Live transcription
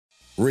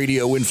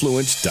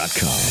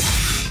RadioInfluence.com.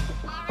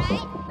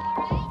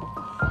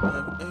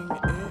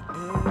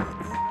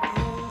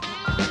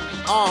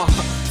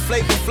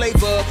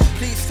 Flavor,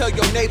 please tell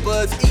your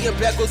neighbors. Ian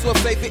Beckles with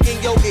flavor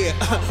in your ear.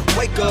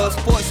 Wake up,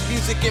 sports,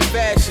 music, and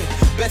fashion.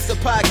 Best of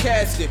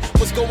podcasting.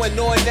 What's going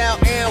on now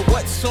and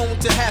what's soon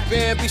to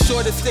happen? Be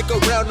sure to stick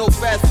around, no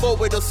fast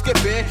forward or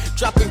skipping.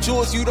 Dropping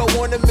jewels, you don't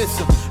want to miss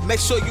them. Make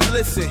sure you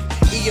listen.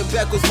 Ian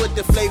Beckles with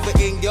the flavor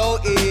in your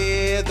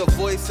ear. The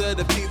voice of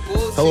the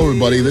people. Hello,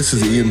 everybody. This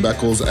is Ian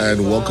Beckles,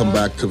 and welcome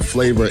back to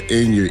Flavor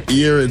in Your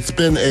Ear. It's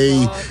been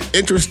a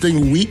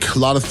interesting week. A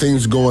lot of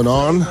things going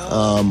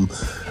on.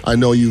 I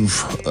know you've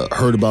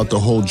heard about the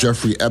whole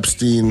Jeffrey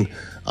Epstein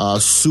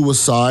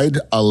suicide,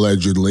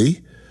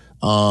 allegedly.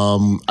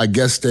 I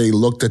guess they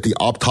looked at the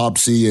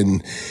autopsy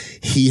and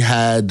he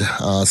had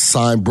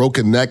signed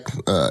broken neck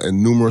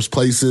in numerous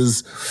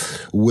places,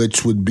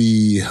 which would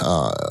be,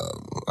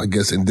 I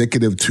guess,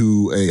 indicative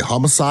to a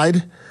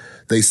homicide.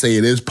 They say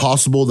it is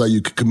possible that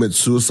you could commit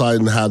suicide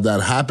and have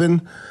that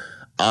happen.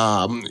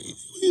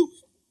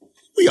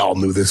 We all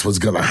knew this was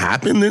going to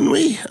happen, didn't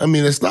we? I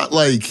mean, it's not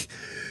like...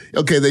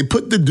 Okay, they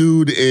put the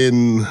dude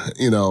in,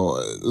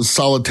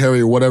 solitary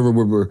or whatever,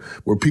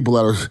 where people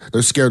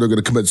they're scared they're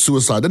going to commit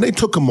suicide. Then they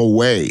took him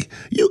away.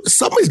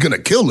 Somebody's going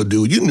to kill the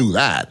dude. You knew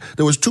that.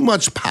 There was too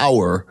much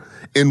power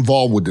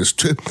involved with this.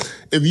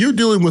 If you're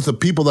dealing with the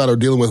people that are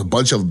dealing with a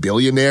bunch of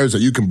billionaires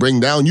that you can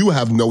bring down, you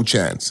have no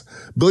chance.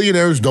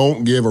 Billionaires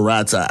don't give a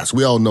rat's ass.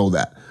 We all know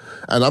that.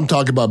 And I'm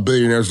talking about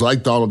billionaires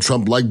like Donald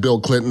Trump, like Bill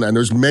Clinton, and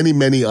there's many,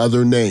 many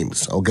other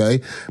names, okay?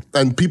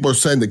 And people are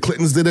saying the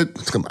Clintons did it.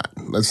 Come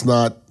on, let's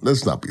not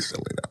be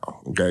silly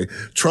now, okay?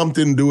 Trump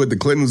didn't do it. The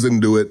Clintons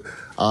didn't do it.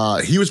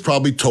 He was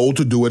probably told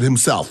to do it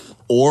himself,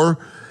 or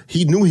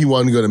he knew he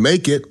wasn't going to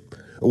make it.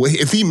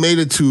 If he made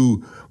it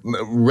to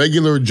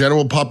regular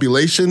general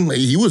population,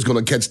 he was going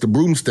to catch the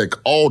broomstick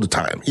all the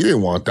time. He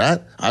didn't want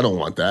that. I don't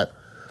want that.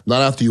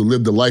 Not after you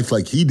lived a life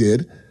like he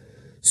did.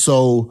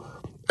 So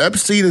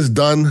Epstein is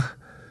done.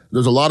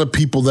 There's a lot of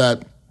people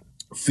that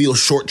feel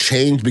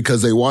shortchanged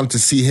because they wanted to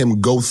see him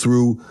go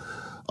through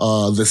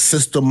the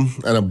system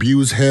and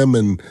abuse him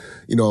and,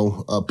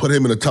 put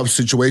him in a tough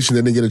situation.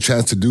 They didn't get a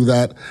chance to do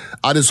that.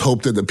 I just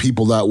hope that the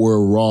people that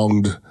were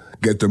wronged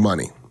get their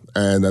money.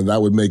 And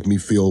that would make me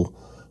feel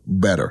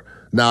better.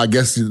 Now, I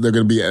guess they're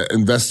going to be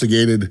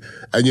investigated.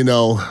 And,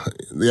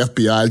 the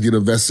FBI is going to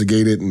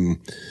investigate it. And,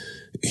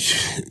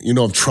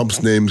 if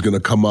Trump's name is going to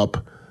come up,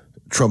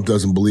 Trump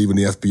doesn't believe in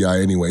the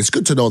FBI anyway. It's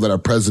good to know that our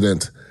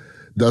president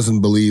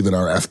doesn't believe in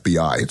our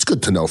FBI. It's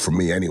good to know for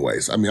me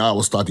anyways. I mean, I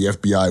always thought the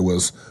FBI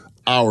was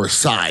our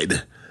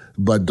side,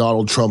 but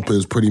Donald Trump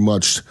is pretty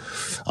much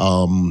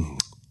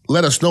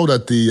let us know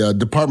that the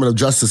Department of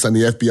Justice and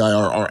the FBI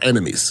are our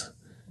enemies.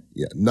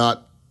 Yeah,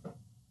 not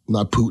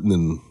Putin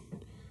and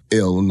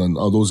and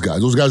all those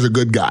guys. Those guys are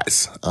good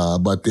guys.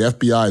 But the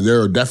FBI,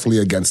 they're definitely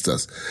against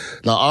us.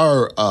 Now,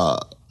 our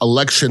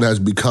election has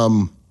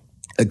become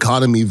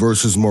economy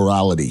versus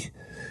morality.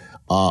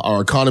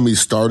 Our economy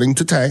is starting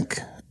to tank.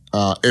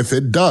 If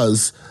it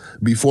does,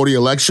 before the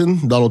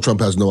election, Donald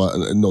Trump has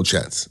no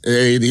chance.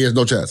 He has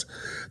no chance.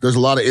 There's a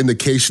lot of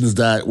indications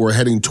that we're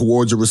heading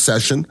towards a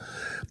recession.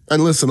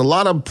 And listen, a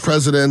lot of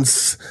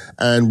presidents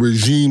and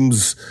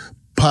regimes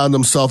pound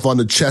themselves on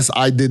the chest.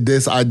 I did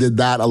this, I did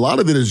that. A lot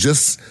of it is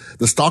just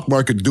the stock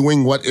market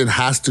doing what it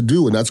has to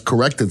do, and that's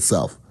correct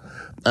itself.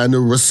 And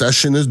the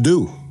recession is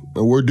due.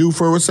 And we're due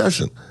for a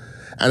recession.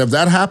 And if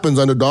that happens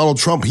under Donald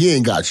Trump, he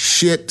ain't got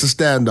shit to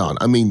stand on.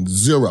 I mean,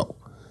 zero.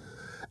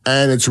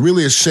 And it's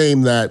really a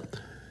shame that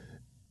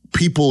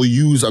people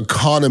use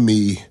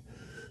economy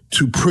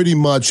to pretty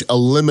much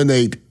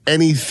eliminate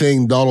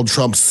anything Donald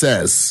Trump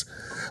says.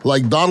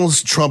 Like Donald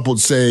Trump would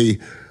say,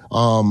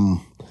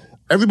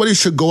 everybody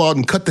should go out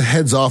and cut the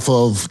heads off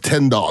of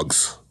 10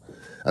 dogs.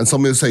 And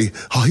somebody would say,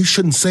 oh, he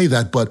shouldn't say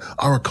that, but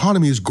our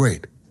economy is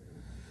great.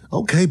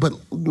 Okay, but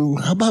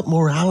how about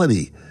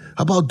morality?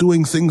 How about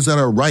doing things that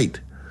are right?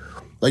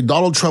 Like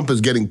Donald Trump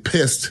is getting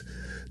pissed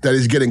that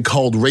he's getting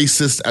called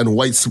racist and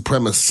white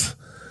supremacist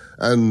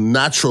and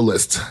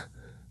naturalist.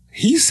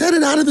 He said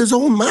it out of his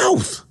own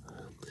mouth.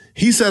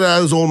 He said it out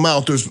of his own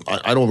mouth.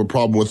 I don't have a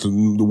problem with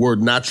the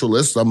word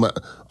naturalist.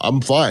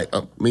 I'm fine.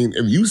 I mean,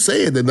 if you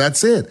say it, then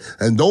that's it.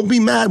 And don't be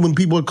mad when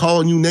people are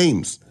calling you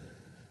names.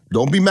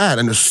 Don't be mad.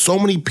 And there's so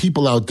many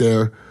people out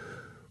there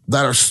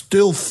that are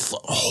still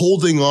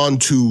holding on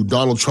to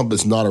Donald Trump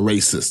is not a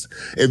racist.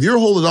 If you're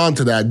holding on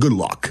to that, good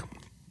luck.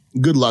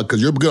 Good luck,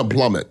 because you're going to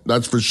plummet.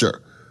 That's for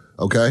sure.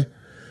 Okay?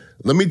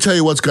 Let me tell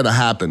you what's going to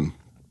happen.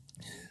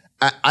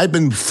 I've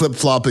been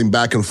flip-flopping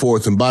back and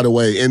forth. And by the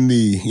way, in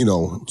the,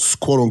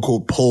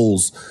 quote-unquote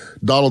polls,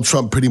 Donald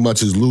Trump pretty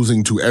much is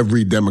losing to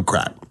every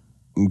Democrat.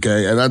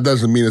 Okay? And that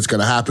doesn't mean it's going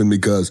to happen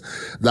because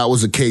that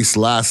was the case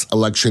last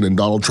election and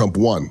Donald Trump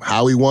won.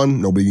 How he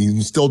won,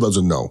 nobody still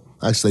doesn't know.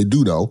 Actually, they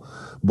do know,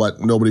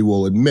 but nobody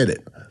will admit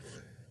it.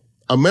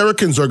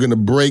 Americans are going to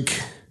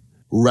break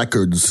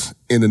records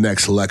in the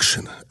next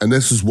election. And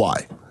this is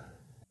why.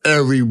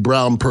 Every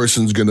brown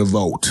person's going to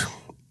vote.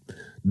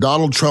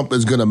 Donald Trump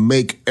is going to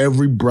make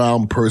every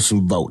brown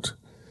person vote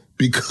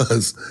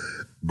because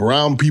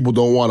brown people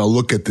don't want to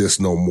look at this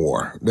no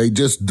more. They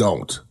just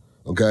don't,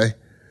 okay?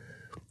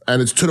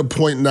 And it's to the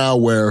point now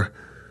where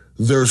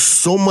there's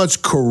so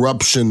much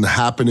corruption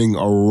happening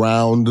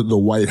around the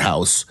White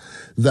House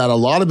that a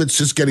lot of it's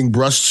just getting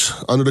brushed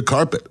under the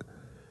carpet.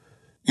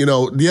 You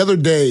know, the other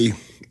day,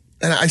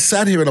 and I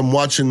sat here and I'm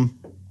watching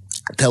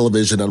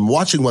television and I'm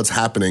watching what's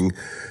happening,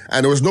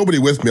 and there was nobody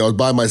with me. I was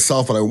by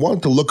myself, and I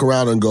wanted to look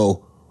around and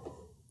go,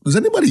 is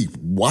anybody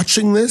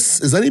watching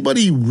this? Is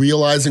anybody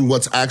realizing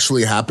what's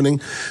actually happening?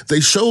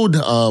 They showed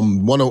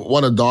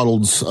one of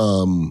Donald's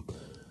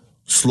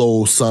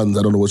slow sons.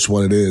 I don't know which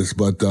one it is,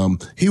 but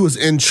he was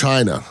in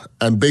China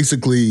and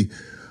basically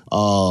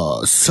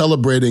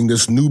celebrating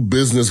this new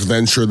business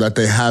venture that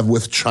they have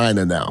with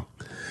China now.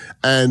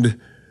 And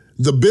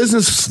the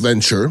business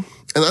venture,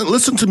 and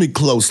listen to me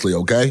closely,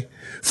 okay?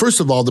 First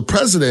of all, the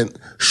president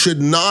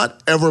should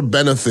not ever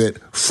benefit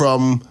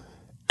from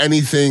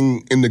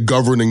anything in the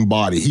governing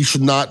body. He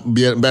should not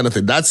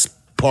benefit. That's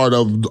part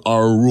of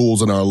our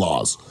rules and our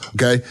laws,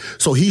 okay?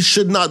 So he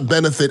should not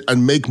benefit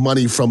and make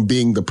money from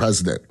being the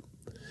president.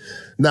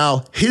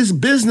 Now, his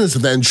business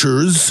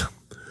ventures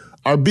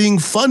are being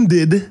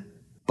funded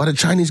by the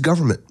Chinese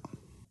government.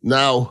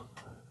 Now,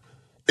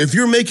 if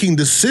you're making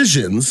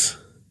decisions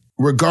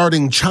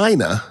regarding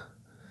China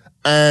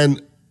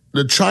and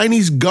the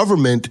Chinese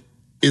government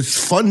is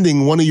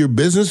funding one of your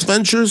business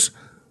ventures,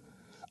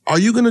 are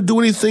you going to do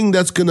anything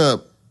that's going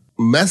to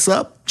mess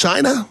up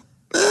China?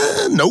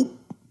 Nope.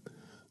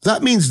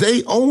 That means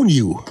they own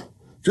you,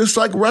 just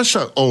like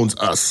Russia owns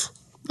us.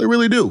 They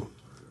really do.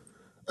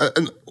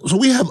 And so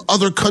we have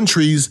other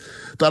countries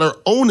that are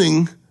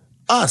owning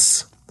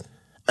us.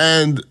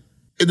 And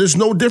there's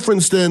no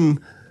difference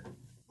than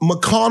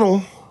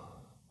McConnell,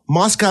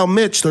 Moscow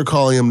Mitch, they're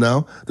calling him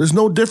now. There's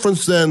no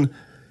difference than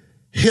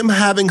him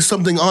having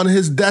something on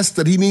his desk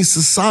that he needs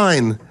to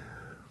sign.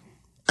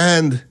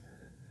 And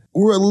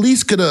we're at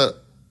least going to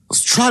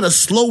try to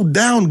slow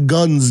down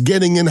guns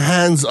getting in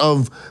hands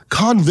of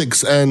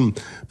convicts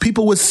and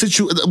people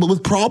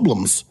with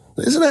problems.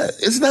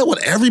 Isn't that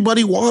what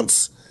everybody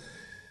wants?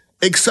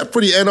 Except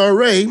for the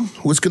NRA,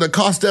 which is going to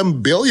cost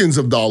them billions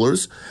of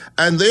dollars,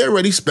 and they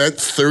already spent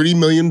 $30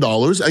 million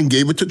and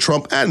gave it to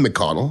Trump and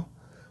McConnell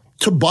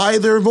to buy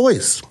their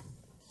voice.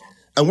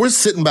 And we're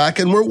sitting back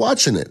and we're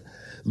watching it.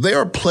 They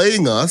are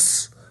playing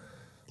us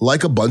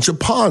like a bunch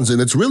of pawns,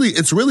 and it's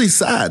really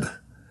sad.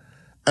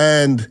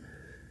 And,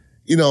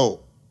 you know,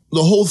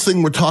 the whole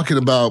thing we're talking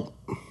about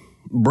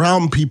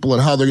brown people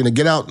and how they're going to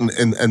get out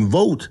and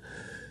vote,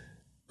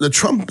 the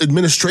Trump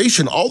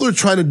administration, all they're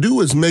trying to do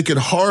is make it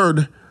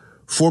hard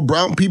for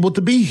brown people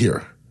to be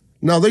here.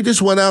 Now, they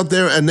just went out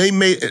there and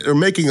are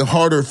making it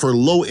harder for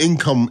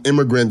low-income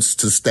immigrants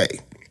to stay.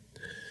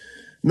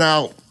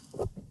 Now,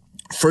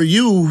 for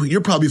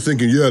you're probably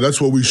thinking, yeah, that's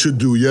what we should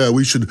do. Yeah,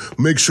 we should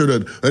make sure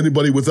that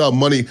anybody without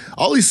money,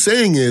 all he's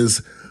saying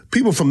is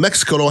people from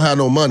Mexico don't have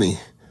no money.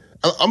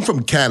 I'm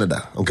from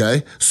Canada,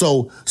 okay?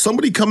 So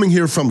somebody coming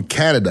here from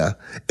Canada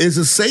is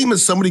the same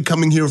as somebody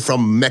coming here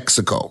from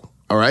Mexico,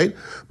 all right?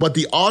 But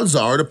the odds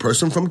are the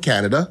person from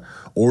Canada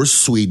or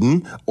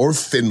Sweden or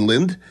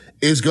Finland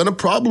is going to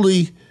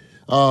probably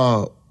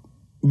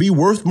be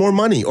worth more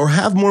money or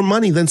have more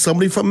money than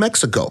somebody from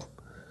Mexico.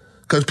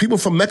 Because people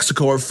from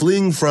Mexico are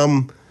fleeing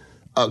from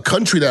a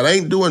country that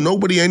ain't doing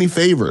nobody any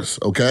favors,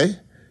 okay?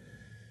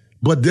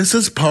 But this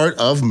is part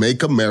of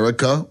Make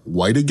America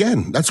White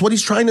Again. That's what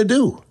he's trying to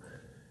do.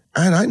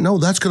 And I know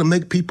that's going to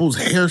make people's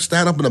hair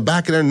stand up in the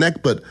back of their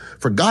neck, but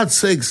for God's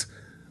sakes,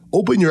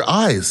 open your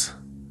eyes.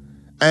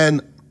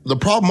 And the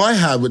problem I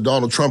have with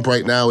Donald Trump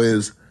right now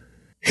is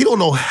he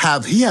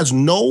has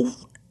no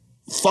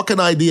fucking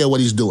idea what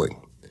he's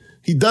doing.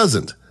 He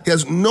doesn't. He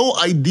has no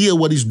idea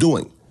what he's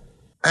doing.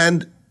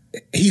 And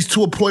he's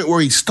to a point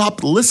where he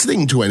stopped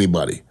listening to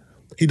anybody.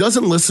 He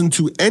doesn't listen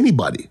to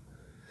anybody.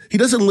 He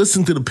doesn't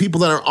listen to the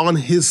people that are on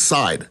his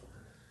side.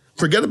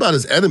 Forget about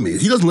his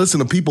enemies. He doesn't listen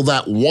to people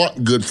that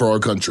want good for our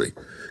country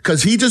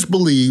because he just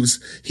believes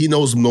he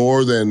knows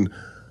more than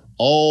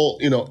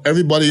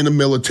everybody in the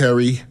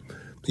military.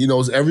 He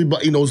knows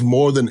everybody. He knows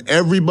more than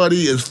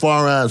everybody as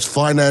far as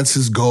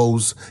finances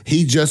goes.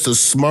 He's just the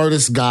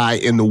smartest guy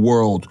in the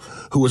world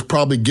who was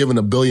probably given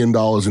 $1 billion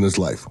in his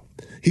life.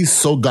 He's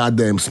so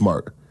goddamn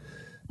smart.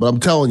 But I'm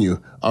telling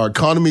you, our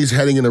economy is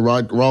heading in the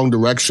wrong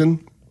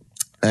direction.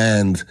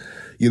 And,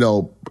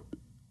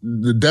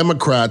 the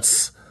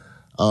Democrats,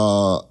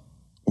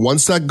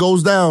 once that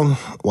goes down,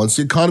 once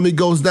the economy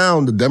goes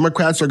down, the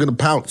Democrats are going to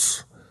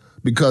pounce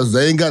because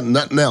they ain't got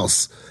nothing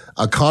else.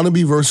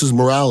 Economy versus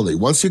morality.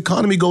 Once the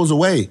economy goes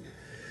away,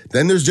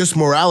 then there's just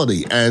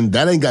morality, and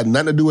that ain't got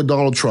nothing to do with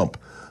Donald Trump.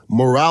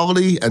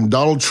 Morality and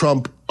Donald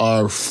Trump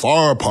are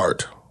far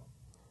apart.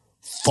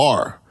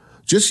 Far.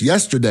 Just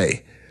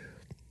yesterday.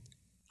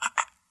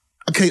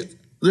 Okay,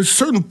 there's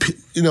certain,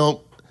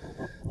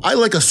 I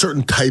like a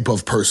certain type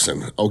of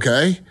person,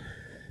 okay?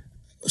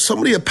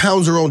 Somebody that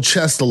pounds their own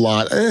chest a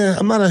lot,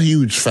 I'm not a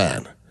huge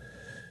fan.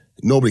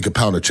 Nobody could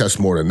pound their chest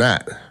more than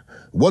that.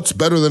 What's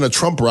better than a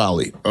Trump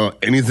rally?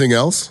 Anything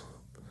else?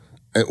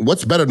 And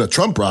what's better than a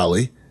Trump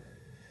rally?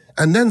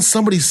 And then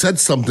somebody said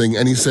something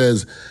and he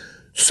says,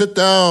 sit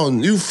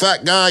down, you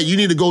fat guy, you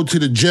need to go to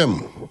the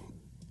gym.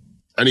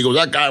 And he goes,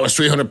 that guy was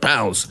 300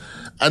 pounds.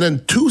 And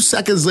then 2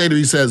 seconds later,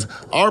 he says,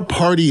 our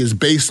party is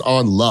based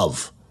on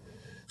love.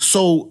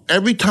 So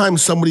every time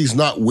somebody's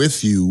not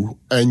with you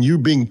and you're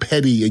being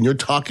petty and you're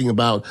talking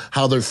about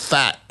how they're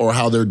fat or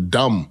how they're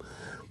dumb,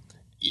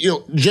 you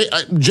know,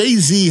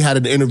 Jay-Z had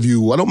an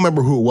interview. I don't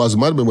remember who it was. It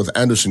might have been with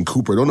Anderson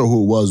Cooper. I don't know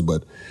who it was,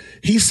 but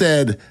he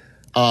said,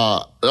 it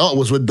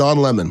was with Don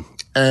Lemon.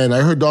 And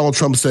I heard Donald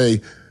Trump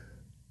say,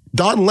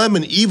 Don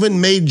Lemon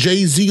even made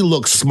Jay-Z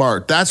look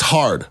smart. That's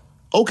hard.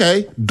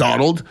 Okay,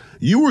 Donald,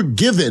 you were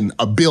given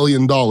 $1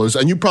 billion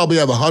and you probably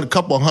have a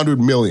couple $100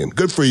 million.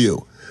 Good for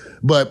you.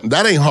 But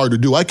that ain't hard to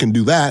do. I can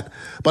do that.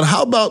 But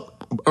how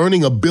about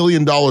earning $1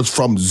 billion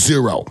from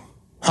zero?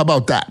 How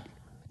about that?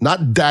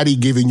 Not daddy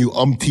giving you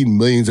umpteen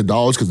millions of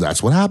dollars, because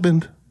that's what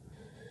happened.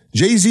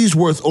 Jay-Z's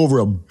worth over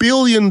 $1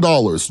 billion,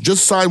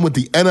 just signed with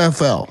the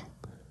NFL.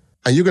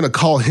 And you're going to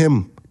call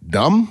him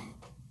dumb?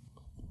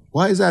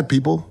 Why is that,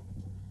 people?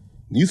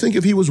 You think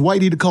if he was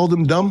white, he'd have called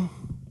him dumb?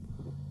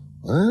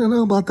 I don't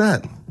know about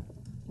that.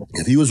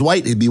 If he was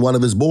white, he'd be one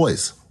of his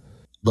boys.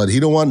 But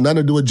he don't want nothing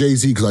to do with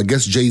Jay-Z, because I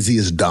guess Jay-Z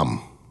is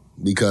dumb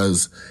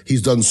because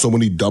he's done so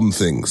many dumb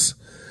things.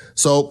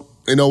 So,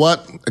 you know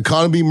what?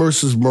 Economy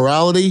versus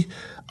morality.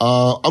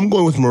 I'm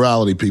going with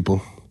morality,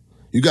 people.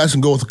 You guys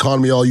can go with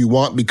economy all you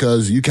want,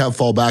 because you can't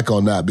fall back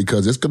on that,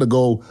 because it's going to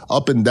go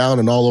up and down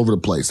and all over the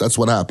place. That's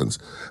what happens.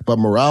 But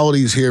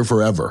morality is here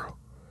forever.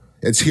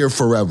 It's here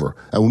forever.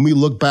 And when we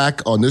look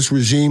back on this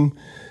regime,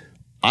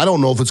 I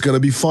don't know if it's going to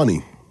be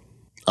funny.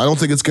 I don't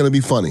think it's going to be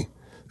funny,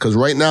 because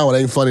right now it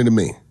ain't funny to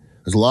me.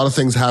 There's a lot of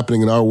things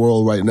happening in our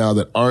world right now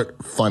that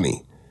aren't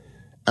funny.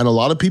 And a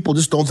lot of people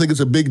just don't think it's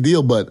a big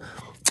deal, but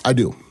I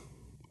do.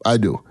 I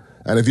do.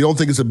 And if you don't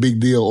think it's a big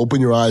deal,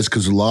 open your eyes,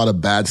 because there's a lot of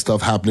bad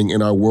stuff happening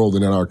in our world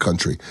and in our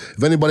country.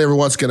 If anybody ever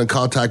wants to get in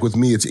contact with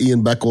me, it's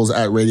Ian Beckles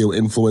at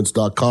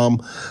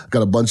radioinfluence.com.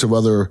 Got a bunch of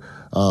other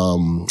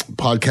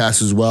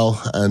podcasts as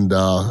well. And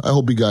I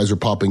hope you guys are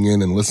popping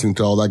in and listening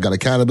to all that. Got a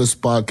cannabis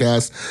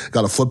podcast,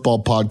 got a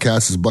football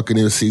podcast. It's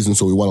Buccaneers season,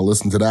 so we want to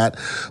listen to that.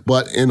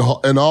 But in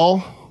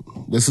all,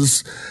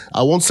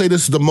 I won't say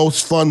this is the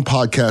most fun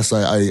podcast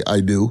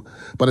I do,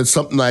 but it's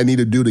something I need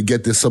to do to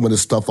get some of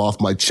this stuff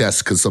off my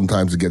chest, because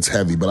sometimes it gets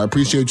heavy. But I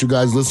appreciate you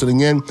guys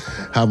listening in.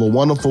 Have a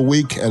wonderful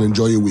week and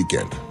enjoy your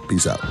weekend.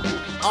 Peace out.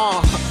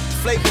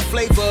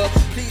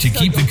 To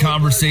keep the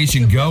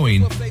conversation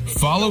going,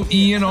 follow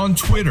Ian on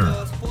Twitter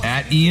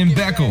at Ian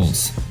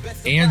Beckles,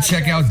 and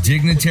check out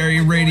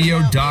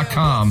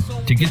dignitaryradio.com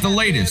to get the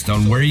latest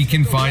on where you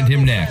can find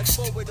him next.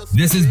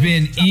 This has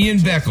been Ian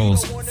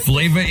Beckles,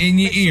 Flavor in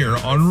Your Ear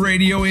on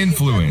Radio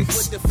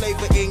Influence. Put the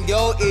flavor in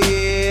your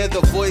ear,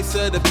 the voice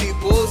of the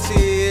people's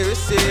here.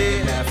 It's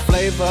here. That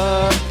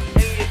flavor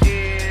in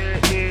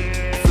your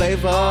ear,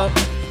 flavor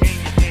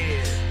in your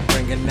ear.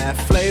 Bringing that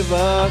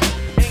flavor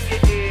in your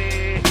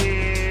ear,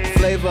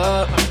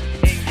 flavor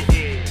in your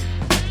ear.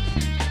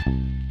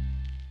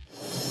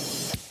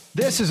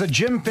 This is a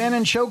Jim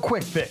Fannin Show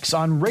Quick Fix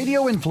on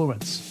Radio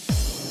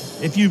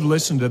Influence. If you've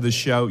listened to the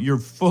show, you're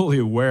fully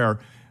aware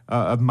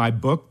of my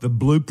book, The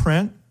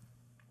Blueprint.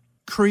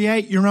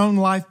 Create your own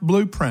life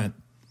blueprint.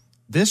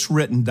 This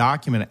written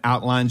document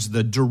outlines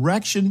the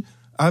direction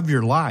of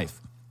your life,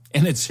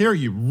 and it's here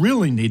you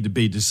really need to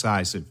be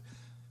decisive.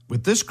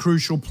 With this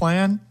crucial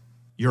plan,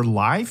 your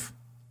life,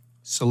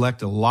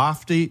 select a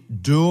lofty,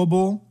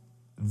 doable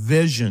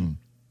vision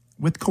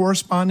with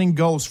corresponding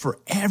goals for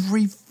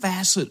every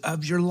facet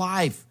of your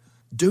life.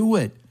 Do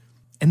it.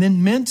 And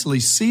then mentally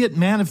see it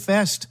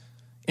manifest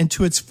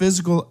into its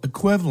physical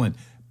equivalent.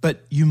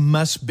 But you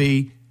must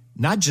be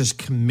not just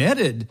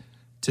committed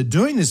to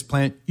doing this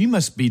plan, you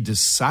must be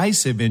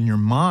decisive in your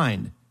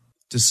mind.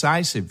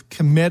 Decisive,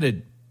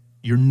 committed,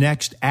 your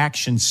next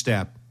action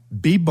step.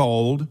 Be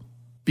bold,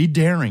 be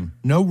daring,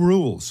 no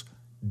rules.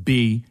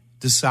 Be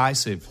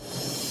decisive.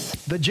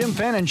 The Jim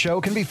Fannin Show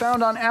can be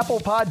found on Apple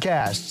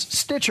Podcasts,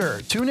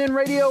 Stitcher, TuneIn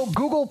Radio,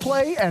 Google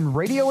Play, and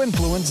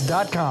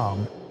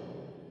RadioInfluence.com.